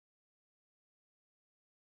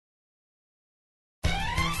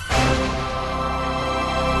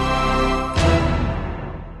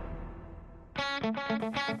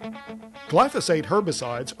Glyphosate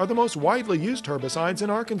herbicides are the most widely used herbicides in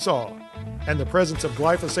Arkansas, and the presence of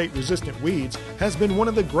glyphosate-resistant weeds has been one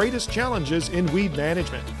of the greatest challenges in weed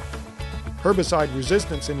management. Herbicide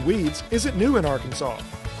resistance in weeds isn't new in Arkansas.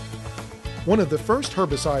 One of the first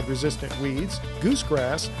herbicide-resistant weeds,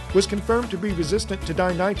 goosegrass, was confirmed to be resistant to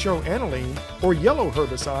dinitroaniline, or yellow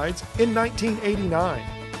herbicides, in 1989.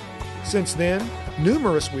 Since then,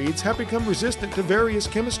 numerous weeds have become resistant to various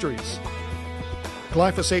chemistries.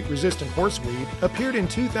 Glyphosate-resistant horseweed appeared in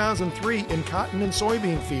 2003 in cotton and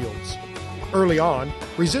soybean fields. Early on,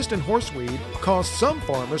 resistant horseweed caused some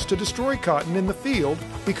farmers to destroy cotton in the field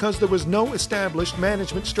because there was no established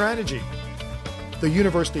management strategy. The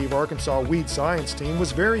University of Arkansas Weed Science team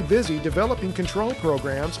was very busy developing control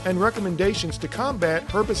programs and recommendations to combat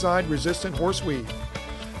herbicide-resistant horseweed.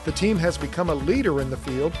 The team has become a leader in the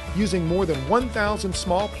field, using more than 1,000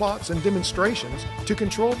 small plots and demonstrations to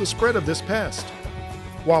control the spread of this pest.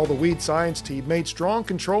 While the Weed Science team made strong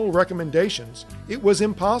control recommendations, it was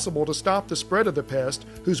impossible to stop the spread of the pest,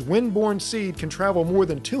 whose wind-borne seed can travel more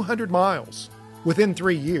than 200 miles. Within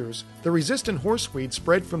 3 years, the resistant horseweed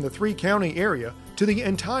spread from the three-county area to the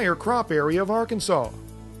entire crop area of Arkansas.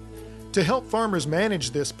 To help farmers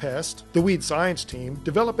manage this pest, the Weed Science team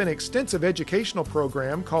developed an extensive educational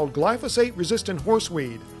program called Glyphosate-resistant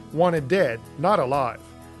horseweed, wanted dead, not alive.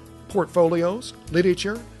 Portfolios,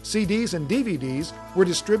 literature, CDs, and DVDs were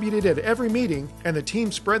distributed at every meeting, and the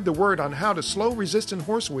team spread the word on how to slow resistant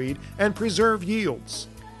horseweed and preserve yields.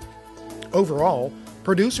 Overall,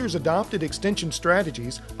 producers adopted extension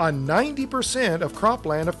strategies on 90% of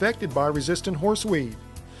cropland affected by resistant horseweed.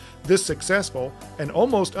 This successful and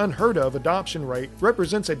almost unheard of adoption rate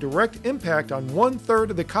represents a direct impact on 1/3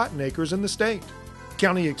 of the cotton acres in the state.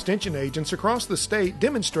 County extension agents across the state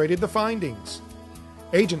demonstrated the findings.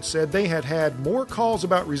 Agents said they had had more calls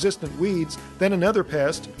about resistant weeds than another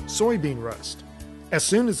pest, soybean rust. As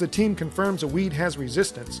soon as the team confirms a weed has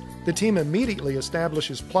resistance, the team immediately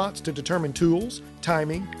establishes plots to determine tools,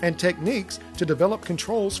 timing, and techniques to develop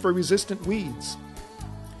controls for resistant weeds.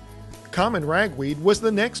 Common ragweed was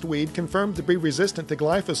the next weed confirmed to be resistant to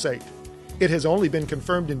glyphosate. It has only been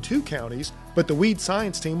confirmed in 2 counties, but the Weed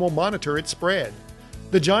Science team will monitor its spread.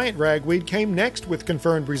 The giant ragweed came next with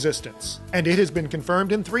confirmed resistance, and it has been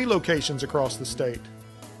confirmed in 3 locations across the state.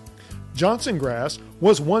 Johnson grass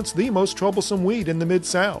was once the most troublesome weed in the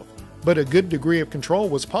Mid-South, but a good degree of control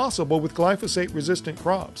was possible with glyphosate-resistant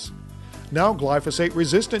crops. Now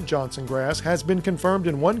glyphosate-resistant Johnson grass has been confirmed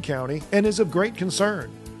in 1 county and is of great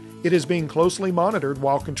concern. It is being closely monitored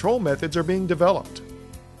while control methods are being developed.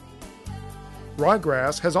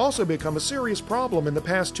 Ryegrass has also become a serious problem in the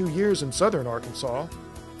past 2 years in southern Arkansas.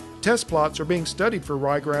 Test plots are being studied for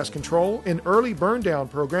ryegrass control in early burn-down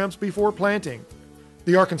programs before planting.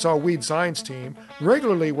 The Arkansas Weed Science team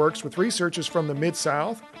regularly works with researchers from the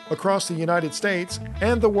Mid-South, across the United States,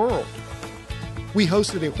 and the world. We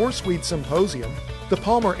hosted a horseweed symposium, the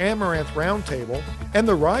Palmer Amaranth Roundtable, and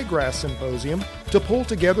the Ryegrass Symposium to pull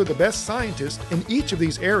together the best scientists in each of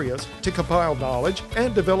these areas to compile knowledge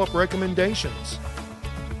and develop recommendations.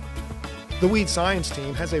 The Weed Science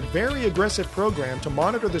team has a very aggressive program to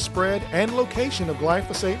monitor the spread and location of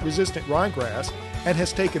glyphosate-resistant ryegrass and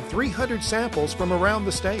has taken 300 samples from around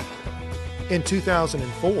the state. In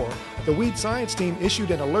 2004, the Weed Science team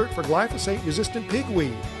issued an alert for glyphosate-resistant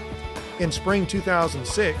pigweed. In spring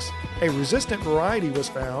 2006, a resistant variety was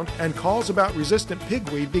found and calls about resistant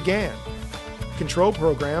pigweed began. Control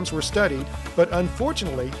programs were studied, but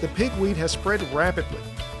unfortunately the pigweed has spread rapidly.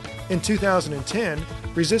 In 2010,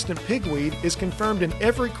 resistant pigweed is confirmed in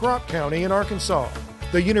every crop county in Arkansas.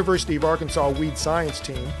 The University of Arkansas Weed Science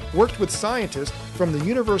team worked with scientists from the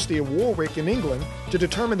University of Warwick in England to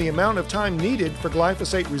determine the amount of time needed for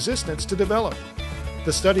glyphosate resistance to develop.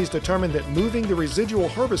 The studies determined that moving the residual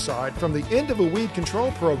herbicide from the end of a weed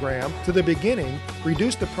control program to the beginning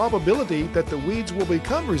reduced the probability that the weeds will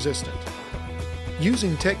become resistant.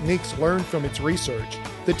 Using techniques learned from its research,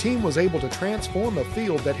 the team was able to transform a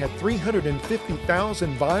field that had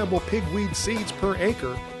 350,000 viable pigweed seeds per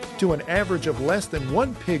acre to an average of less than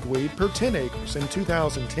 1 pigweed per 10 acres in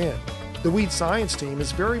 2010. The Weed Science team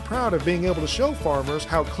is very proud of being able to show farmers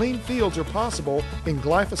how clean fields are possible in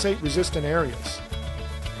glyphosate-resistant areas.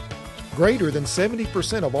 Greater than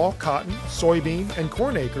 70% of all cotton, soybean, and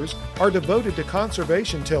corn acres are devoted to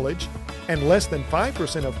conservation tillage, and less than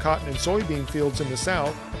 5% of cotton and soybean fields in the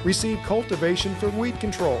South receive cultivation for weed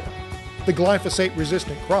control. The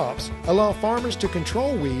glyphosate-resistant crops allow farmers to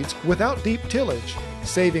control weeds without deep tillage,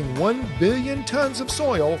 saving 1 billion tons of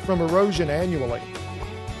soil from erosion annually.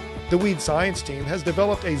 The Weed Science team has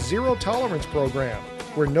developed a zero-tolerance program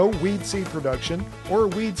where no weed seed production or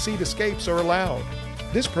weed seed escapes are allowed.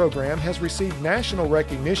 This program has received national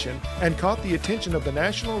recognition and caught the attention of the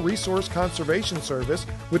National Resource Conservation Service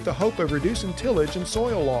with the hope of reducing tillage and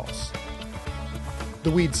soil loss.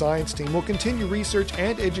 The Weed Science Team will continue research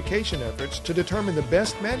and education efforts to determine the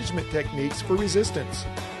best management techniques for resistance.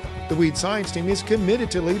 The Weed Science Team is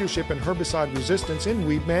committed to leadership in herbicide resistance in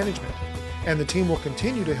weed management, and the team will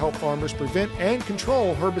continue to help farmers prevent and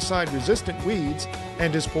control herbicide-resistant weeds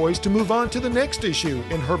and is poised to move on to the next issue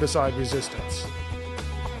in herbicide resistance.